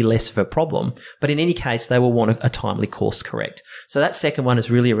 that should be less of a problem. But in any case, they will want a timely course correct. So that second one is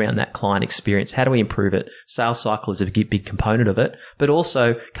really around that client experience. How do we improve it? Sales cycle is a big component of it. But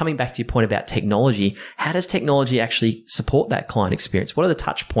also, coming back to your point about technology, how does technology actually support that client experience? What are the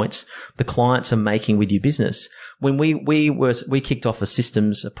touch points the clients are making with your business? When we kicked off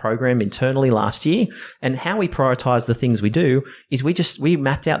a program internally last year, and how we prioritize the things we do is we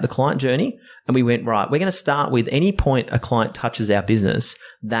mapped out the client journey, and we went, right, we're going to start with any point a client touches our business, business,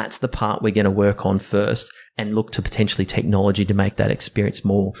 that's the part we're going to work on first and look to potentially technology to make that experience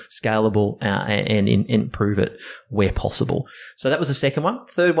more scalable and improve it where possible. So that was the second one.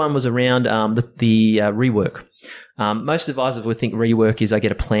 Third one was around the rework. Most advisors would think rework is I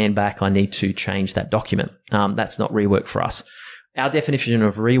get a plan back, I need to change that document. That's not rework for us. Our definition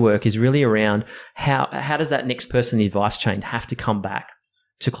of rework is really around how does that next person in the advice chain have to come back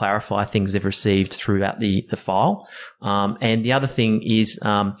to clarify things they've received throughout the file. And the other thing is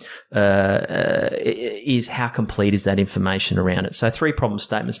how complete is that information around it. So 3 problem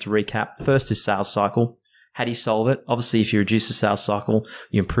statements to recap. First is sales cycle. How do you solve it? Obviously, if you reduce the sales cycle,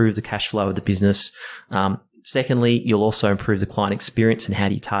 you improve the cash flow of the business. Secondly, you'll also improve the client experience, and how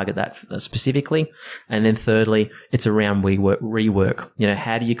do you target that specifically? And then thirdly, it's around rework.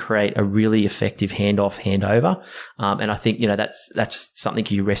 How do you create a really effective handover? And I think, that's something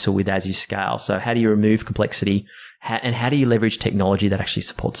you wrestle with as you scale. So how do you remove complexity, and how do you leverage technology that actually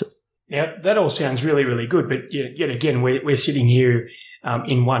supports it? Now, that all sounds really, really good. But yet again, we're sitting here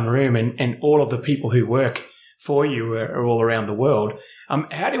in one room, and all of the people who work for you are all around the world.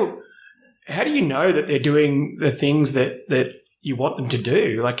 How do you know that they're doing the things that you want them to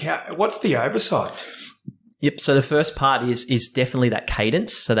do? Like, what's the oversight? Yep. So the first part is definitely that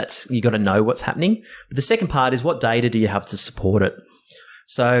cadence. So that's, you got to know what's happening. But the second part is, what data do you have to support it?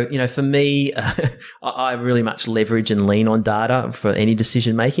 So, for me, I really much leverage and lean on data for any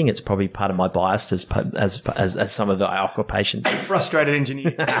decision making. It's probably part of my bias as some of the occupations. Frustrated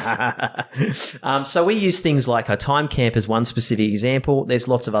engineer. So we use things like a time camp as one specific example. There's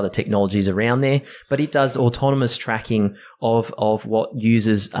lots of other technologies around there, but it does autonomous tracking of what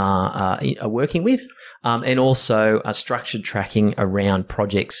users are working with, and also a structured tracking around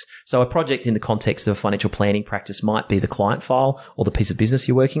projects. So a project in the context of a financial planning practice might be the client file or the piece of business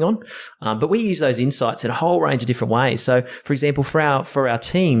you're working on. But we use those insights in a whole range of different ways. So, for example, for our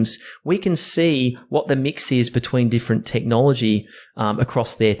teams, we can see what the mix is between different technology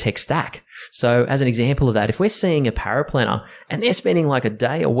across their tech stack. So, as an example of that, if we're seeing a paraplanner and they're spending like a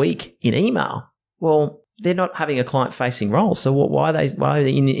day a week in email, well, they're not having a client-facing role. So why are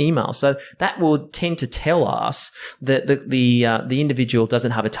they in email? So that will tend to tell us that the individual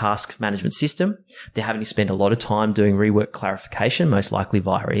doesn't have a task management system. They're having to spend a lot of time doing rework clarification, most likely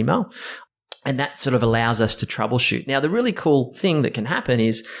via email. And that sort of allows us to troubleshoot. Now, the really cool thing that can happen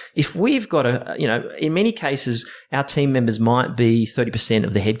is if we've got in many cases, our team members might be 30%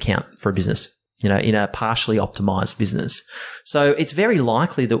 of the headcount for a business, in a partially optimized business. So it's very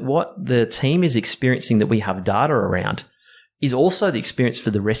likely that what the team is experiencing that we have data around is also the experience for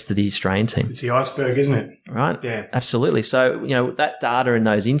the rest of the Australian team. It's the iceberg, isn't it? Right. Yeah. Absolutely. So, that data and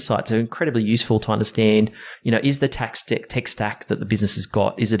those insights are incredibly useful to understand, is the tech stack that the business has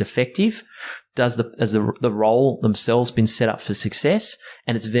got, is it effective? Has the role themselves been set up for success?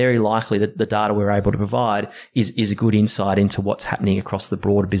 And it's very likely that the data we're able to provide is a good insight into what's happening across the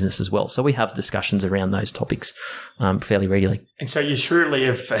broader business as well. So we have discussions around those topics fairly regularly. And so you shrewdly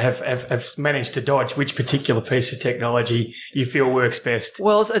have managed to dodge which particular piece of technology you feel works best.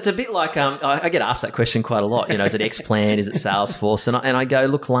 Well, it's a bit like I get asked that question quite a lot. Is it Xplan? Is it Salesforce? And I go,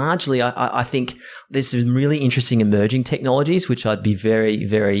 look, largely I think there's some really interesting emerging technologies which I'd be very,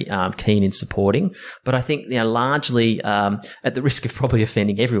 very keen in supporting. But I think, largely, at the risk of probably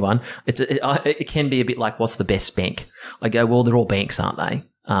offending everyone, it can be a bit like, what's the best bank? I go, well, they're all banks, aren't they?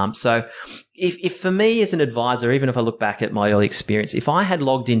 So if for me as an advisor, even if I look back at my early experience, if I had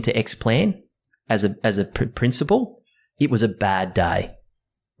logged into Xplan as a principal, it was a bad day.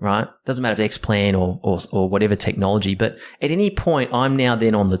 Right? Doesn't matter if it's Xplan or whatever technology, but at any point I'm now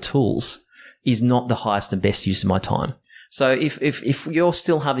then on the tools is not the highest and best use of my time. So if you're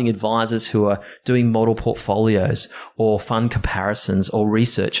still having advisors who are doing model portfolios or fund comparisons or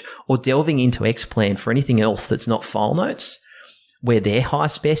research or delving into Xplan for anything else that's not file notes, where their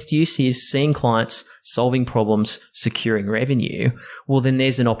highest best use is seeing clients, solving problems, securing revenue, well, then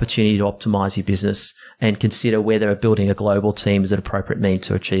there's an opportunity to optimize your business and consider whether building a global team is an appropriate means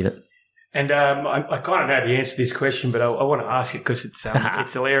to achieve it. And I kind of know the answer to this question, but I want to ask it because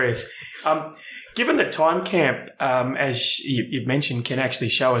it's hilarious. Given that Time Camp, as you've mentioned, can actually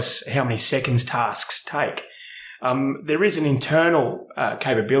show us how many seconds tasks take, there is an internal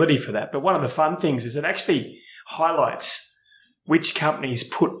capability for that. But one of the fun things is it actually highlights which companies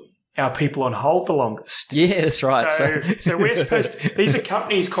put our people on hold the longest. Yeah, that's right. So we're supposed to, these are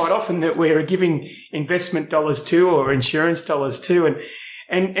companies quite often that we're giving investment dollars to or insurance dollars to.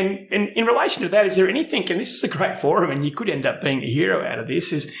 And in relation to that, is there anything, and this is a great forum and you could end up being a hero out of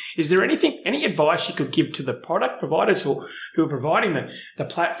this, is there any advice you could give to the product providers who are providing the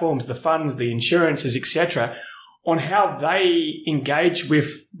platforms, the funds, the insurances, etc., on how they engage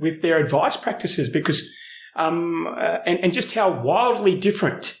with their advice practices, because and just how wildly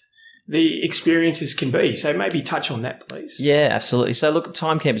different the experiences can be. So maybe touch on that, please. Yeah, absolutely. So look,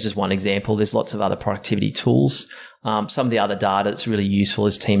 TimeCamp is just one example. There's lots of other productivity tools. Some of the other data that's really useful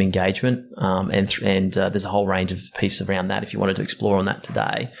is team engagement, and there's a whole range of pieces around that if you wanted to explore on that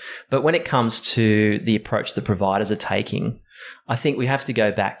today. But when it comes to the approach the providers are taking, I think we have to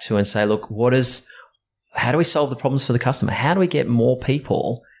go back to and say, look, how do we solve the problems for the customer? How do we get more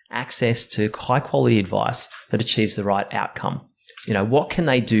people access to high quality advice that achieves the right outcome? What can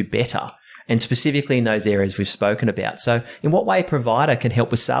they do better? And specifically in those areas we've spoken about. So in what way a provider can help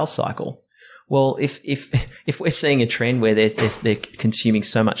with sales cycle? Well, if we're seeing a trend where they're consuming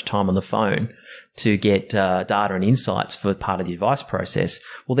so much time on the phone to get data and insights for part of the advice process,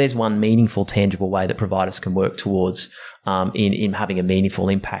 well, there's one meaningful, tangible way that providers can work towards in having a meaningful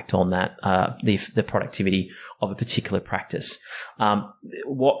impact on that the productivity of a particular practice.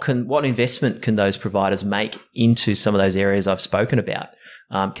 What investment can those providers make into some of those areas I've spoken about?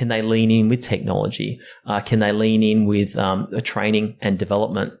 Can they lean in with technology? Can they lean in with training and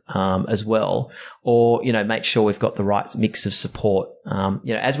development as well? Or, make sure we've got the right mix of support.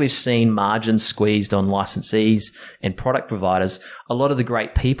 As we've seen margins squeezed on licensees and product providers, a lot of the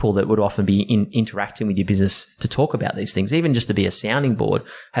great people that would often be interacting with your business to talk about these things, even just to be a sounding board,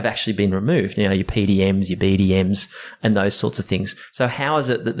 have actually been removed. Your PDMs, your BDMs, and those sorts of things. So how is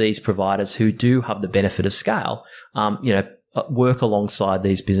it that these providers who do have the benefit of scale, work alongside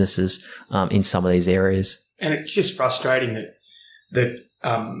these businesses in some of these areas? And it's just frustrating that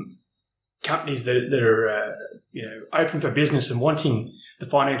companies that are open for business and wanting the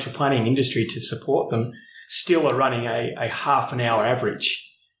financial planning industry to support them still are running a half an hour average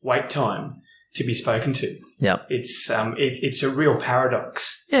wait time to be spoken to. Yeah, it's a real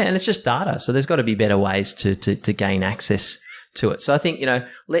paradox. Yeah, and it's just data, so there's got to be better ways to gain access to it. So I think,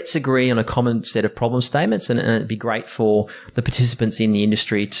 let's agree on a common set of problem statements, and it'd be great for the participants in the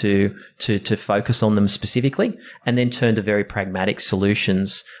industry to focus on them specifically, and then turn to very pragmatic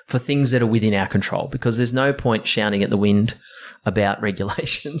solutions for things that are within our control, because there's no point shouting at the wind about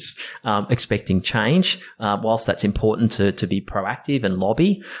regulations, expecting change. Whilst that's important to be proactive and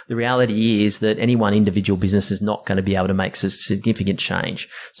lobby, the reality is that any one individual business is not going to be able to make significant change.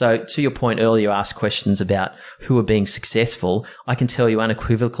 So to your point earlier, you asked questions about who are being successful. I can tell you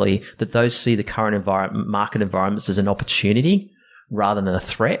unequivocally that those see the current market environments as an opportunity rather than a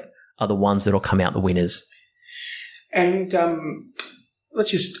threat are the ones that will come out the winners. And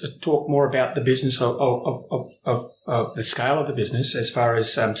let's just talk more about the business of the scale of the business as far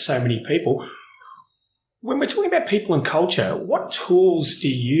as so many people. When we're talking about people and culture, what tools do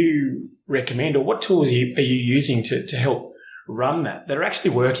you recommend, or what tools are you using to help run that are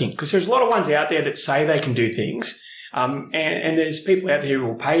actually working? Because there's a lot of ones out there that say they can do things, and there's people out there who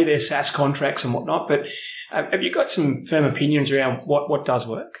will pay their SaaS contracts and whatnot. But have you got some firm opinions around what does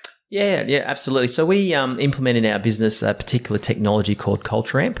work? Yeah, absolutely. So we implement in our business a particular technology called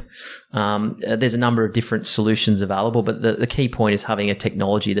Culture Amp. There's a number of different solutions available, but the key point is having a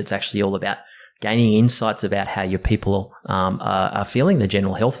technology that's actually all about gaining insights about how your people are feeling, the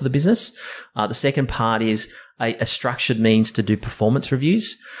general health of the business. The second part is a structured means to do performance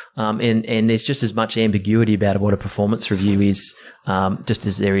reviews. And there's just as much ambiguity about what a performance review is, just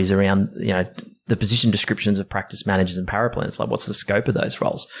as there is around, the position descriptions of practice managers and paraplanners. Like, what's the scope of those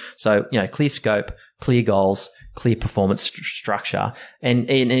roles? So, clear scope, clear goals, clear performance structure. And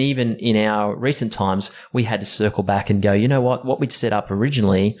even in our recent times, we had to circle back and go, what we'd set up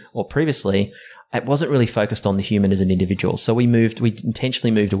originally or previously, it wasn't really focused on the human as an individual. So we intentionally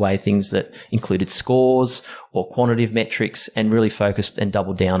moved away things that included scores or quantitative metrics, and really focused and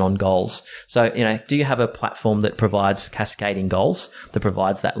doubled down on goals. So, do you have a platform that provides cascading goals, that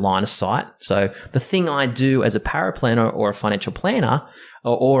provides that line of sight? So the thing I do as a paraplanner or a financial planner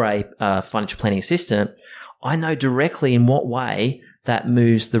or a financial planning assistant, I know directly in what way that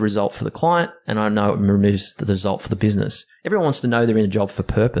moves the result for the client, and I know it removes the result for the business. Everyone wants to know they're in a job for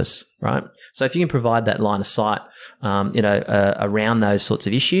purpose, right? So if you can provide that line of sight, around those sorts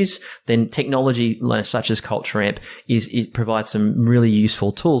of issues, then technology such as Culture Amp provides some really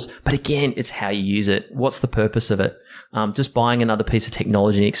useful tools. But again, it's how you use it. What's the purpose of it? Just buying another piece of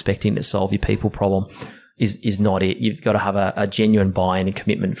technology and expecting to solve your people problem is not it. You've got to have a genuine buy-in and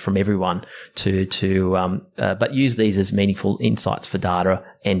commitment from everyone but use these as meaningful insights for data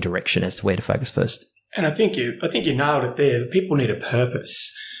and direction as to where to focus first. And I think you nailed it there. People need a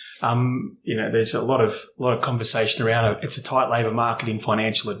purpose. There's a lot of conversation around it. It's a tight labour market in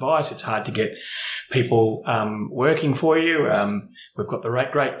financial advice. It's hard to get people working for you. We've got the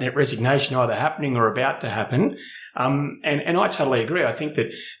great net resignation either happening or about to happen. And I totally agree. I think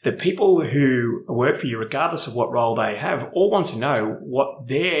that the people who work for you, regardless of what role they have, all want to know what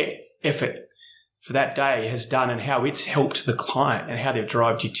their effort for that day has done and how it's helped the client and how they've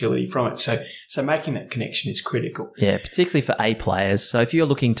derived utility from it. So making that connection is critical. Yeah, particularly for A players. So if you're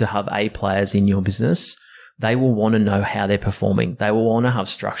looking to have A players in your business, they will want to know how they're performing. They will want to have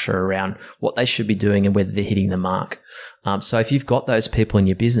structure around what they should be doing and whether they're hitting the mark. So if you've got those people in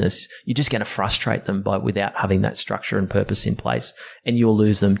your business, you're just going to frustrate them without having that structure and purpose in place, and you'll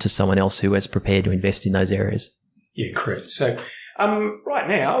lose them to someone else who is prepared to invest in those areas. Yeah, correct. So right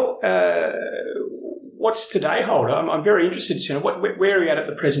now, what's today hold? I'm very interested to know where are you at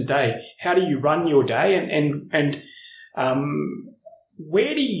the present day? How do you run your day, and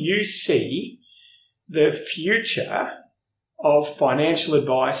where do you see the future of financial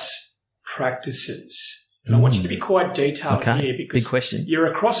advice practices? And I want you to be quite detailed here because big question. You're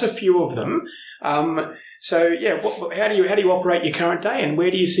across a few of them. So yeah, how do you operate your current day, and where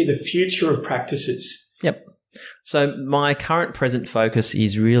do you see the future of practices? Yep. So my current present focus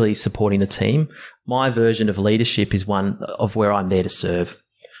is really supporting the team. My version of leadership is one of where I'm there to serve.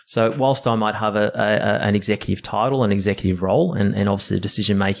 So whilst I might have an executive title, an executive role, and obviously the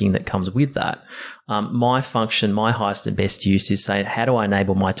decision making that comes with that, my function, my highest and best use is saying, how do I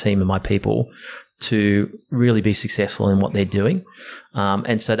enable my team and my people to really be successful in what they're doing?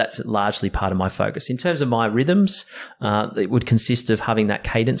 And so that's largely part of my focus. In terms of my rhythms, it would consist of having that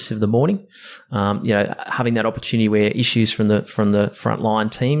cadence of the morning, having that opportunity where issues from the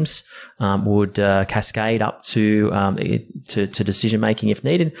frontline teams would cascade up to decision making if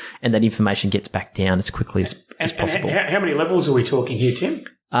needed, and that information gets back down as quickly as possible. And how many levels are we talking here, Tim?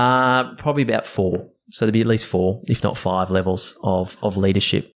 Probably about 4. So there'd be at least 4, if not 5 levels of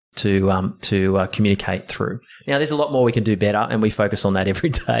leadership to communicate through. Now, there's a lot more we can do better, and we focus on that every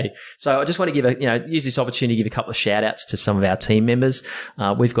day. So I just want to use this opportunity to give a couple of shout outs to some of our team members.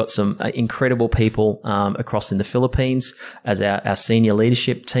 We've got some incredible people across in the Philippines as our senior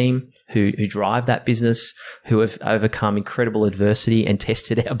leadership team who drive that business, who have overcome incredible adversity and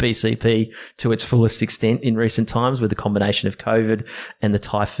tested our BCP to its fullest extent in recent times with the combination of COVID and the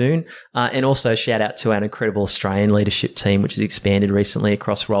typhoon. And also shout out to our incredible Australian leadership team, which has expanded recently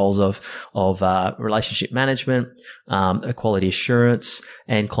across roles of relationship management, quality assurance,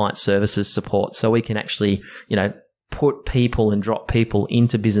 and client services support. So we can actually, put people and drop people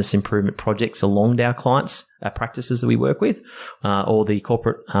into business improvement projects along our clients, our practices that we work with, or the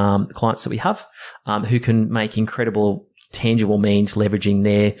corporate clients that we have, who can make incredible tangible means leveraging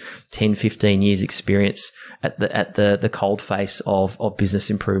their 10, 15 years experience at the cold face of business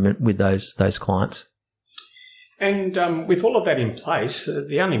improvement with those clients. And with all of that in place,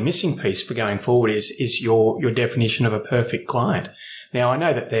 the only missing piece for going forward is your definition of a perfect client. Now, I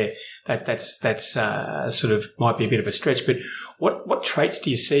know that that's sort of might be a bit of a stretch, but what traits do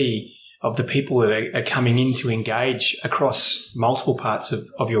you see of the people that are coming in to engage across multiple parts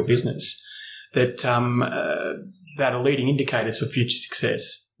of your business that are leading indicators of future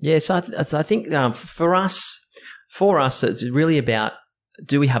success? Yes, I think for us, it's really about,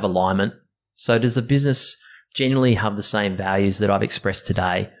 do we have alignment? So does the business generally have the same values that I've expressed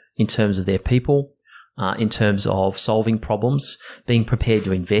today in terms of their people, in terms of solving problems, being prepared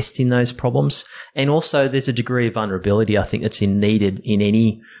to invest in those problems. And also there's a degree of vulnerability, I think, that's needed in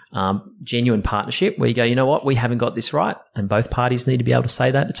any genuine partnership where you go, you know what, we haven't got this right. And both parties need to be able to say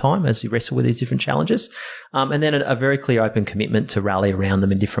that at a time as you wrestle with these different challenges. And then a very clear, open commitment to rally around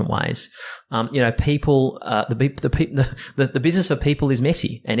them in different ways. People, the business of people is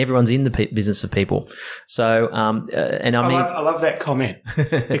messy, and everyone's in the business of people. So, I love that comment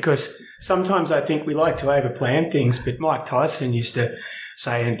because sometimes I think we like to overplan things, but Mike Tyson used to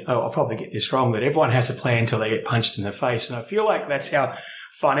say, and I'll probably get this wrong, but everyone has a plan until they get punched in the face. And I feel like that's how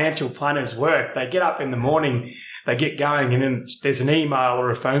financial planners work. They get up in the morning, they get going, and then there's an email or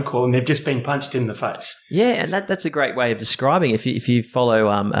a phone call and they've just been punched in the face. Yeah, and that's a great way of describing. If you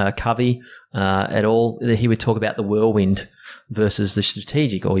follow Covey at all, he would talk about the whirlwind versus the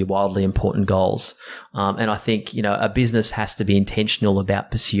strategic or your wildly important goals. And I think, a business has to be intentional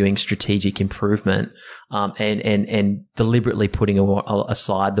about pursuing strategic improvement, and deliberately putting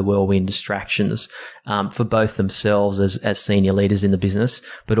aside the whirlwind distractions, for both themselves as senior leaders in the business,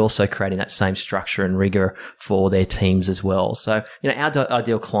 but also creating that same structure and rigor for their teams as well. So, our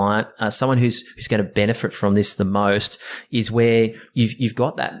ideal client, someone who's going to benefit from this the most is where you've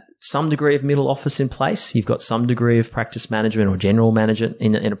got that some degree of middle office in place. You've got some degree of practice management or general management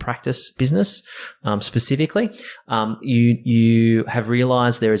in a practice business, specifically. You have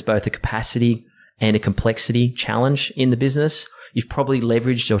realized there is both a capacity and a complexity challenge in the business. You've probably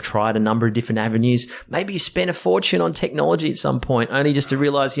leveraged or tried a number of different avenues. Maybe you spent a fortune on technology at some point, only just to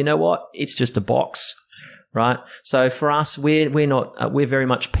realize, you know what? It's just a box, right? So for us, we're very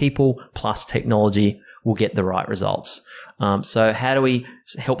much people plus technology will get the right results. So how do we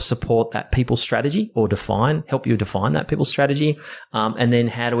help support that people strategy or help you define that people strategy? And then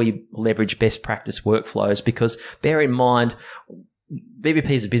how do we leverage best practice workflows? Because bear in mind,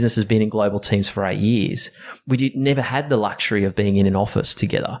 BBP as a business has been in global teams for 8 years. We never had the luxury of being in an office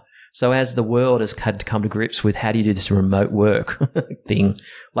together. So as the world has had to come to grips with how do you do this remote work thing,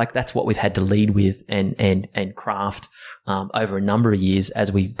 like that's what we've had to lead with and craft over a number of years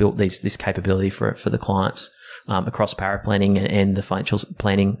as we built this capability for the clients across paraplanning and the financial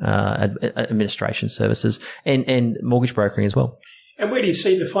planning administration services and mortgage brokering as well. And where do you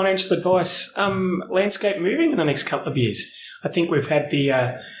see the financial advice landscape moving in the next couple of years? I think we've had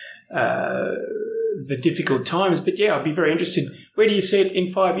the difficult times, but yeah, I'd be very interested. Where do you see it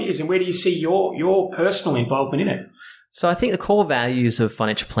in 5 years, and where do you see your personal involvement in it? So I think the core values of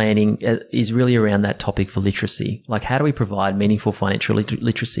financial planning is really around that topic for literacy. Like, how do we provide meaningful financial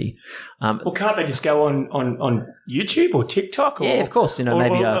literacy? Well, can't they just go on YouTube or TikTok? Or, yeah, of course.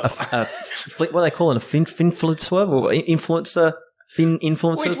 Maybe what do they call it, a finfluencer or influencer.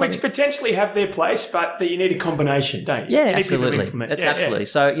 Which potentially have their place, but that you need a combination, don't you? Yeah, absolutely. Absolutely. Yeah.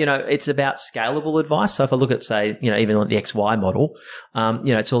 So, it's about scalable advice. So if I look at, say, even on the XY model,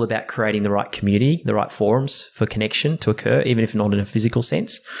 it's all about creating the right community, the right forums for connection to occur, even if not in a physical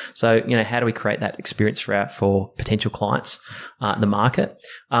sense. So, how do we create that experience for potential clients in the market?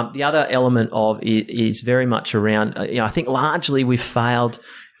 The other element of it is very much around, I think largely we've failed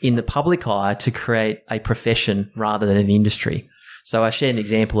in the public eye to create a profession rather than an industry. So I shared an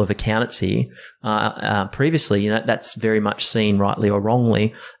example of accountancy previously. That's very much seen, rightly or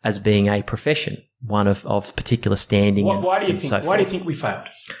wrongly, as being a profession, one of particular standing. Why do you think we failed?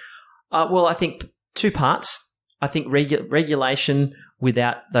 Well, I think two parts. I think regulation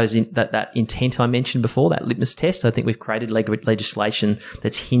without that intent I mentioned before, that litmus test. I think we've created legislation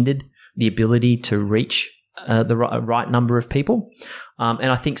that's hindered the ability to reach the right number of people.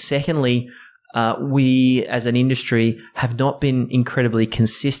 And I think secondly, we as an industry have not been incredibly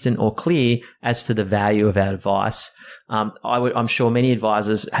consistent or clear as to the value of our advice. I'm sure many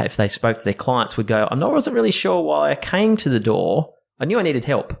advisors, if they spoke to their clients, would go, wasn't really sure why I came to the door. I knew I needed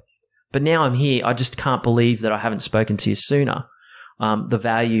help, but now I'm here. I just can't believe that I haven't spoken to you sooner. The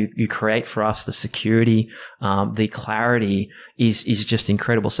value you create for us, the security, the clarity is just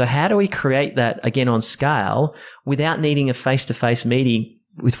incredible. So how do we create that again on scale without needing a face-to-face meeting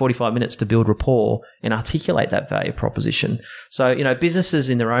with 45 minutes to build rapport and articulate that value proposition? So, businesses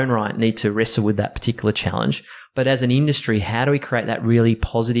in their own right need to wrestle with that particular challenge. But as an industry, how do we create that really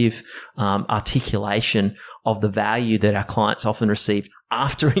positive articulation of the value that our clients often receive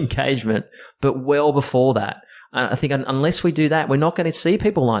after engagement, but well before that? I think unless we do that, we're not going to see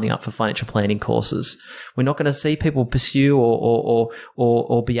people lining up for financial planning courses. We're not going to see people pursue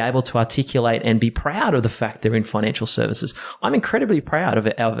or be able to articulate and be proud of the fact they're in financial services. I'm incredibly proud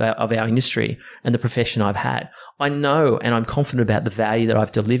of our industry and the profession I've had. I know and I'm confident about the value that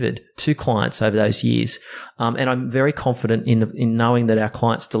I've delivered to clients over those years. And I'm very confident in knowing that our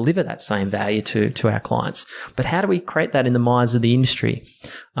clients deliver that same value to our clients. But how do we create that in the minds of the industry?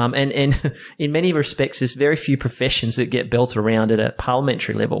 And in many respects, there's very few professions that get built around at a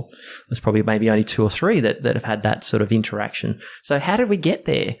parliamentary level. There's probably maybe only 2 or 3 that have had that sort of interaction. So how did we get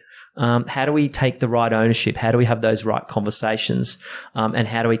there? How do we take the right ownership? How do we have those right conversations? And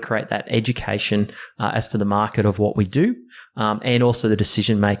how do we create that education as to the market of what we do and also the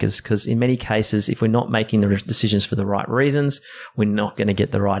decision makers? Because in many cases, if we're not making the decisions for the right reasons, we're not going to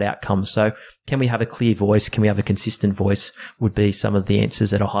get the right outcomes. So can we have a clear voice? Can we have a consistent voice would be some of the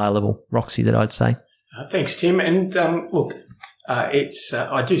answers at a higher level, Roxy, that I'd say. Thanks, Tim. And look,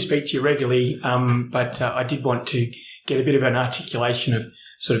 I do speak to you regularly, but I did want to get a bit of an articulation of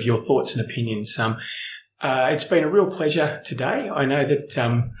sort of your thoughts and opinions. It's been a real pleasure today. I know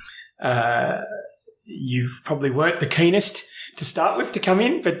that you probably weren't the keenest to start with to come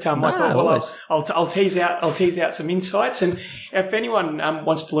in, but I thought, well, I'll tease out some insights. And if anyone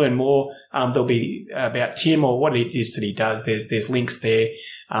wants to learn more, there'll be about Tim or what it is that he does. There's links there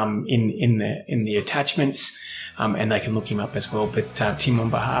in the attachments, and they can look him up as well. But Tim, on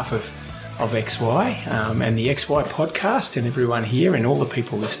behalf of of XY and the XY podcast, and everyone here and all the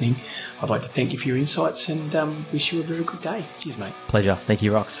people listening. I'd like to thank you for your insights and wish you a very good day. Cheers, mate. Pleasure. Thank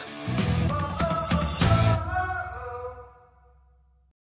you, Rox.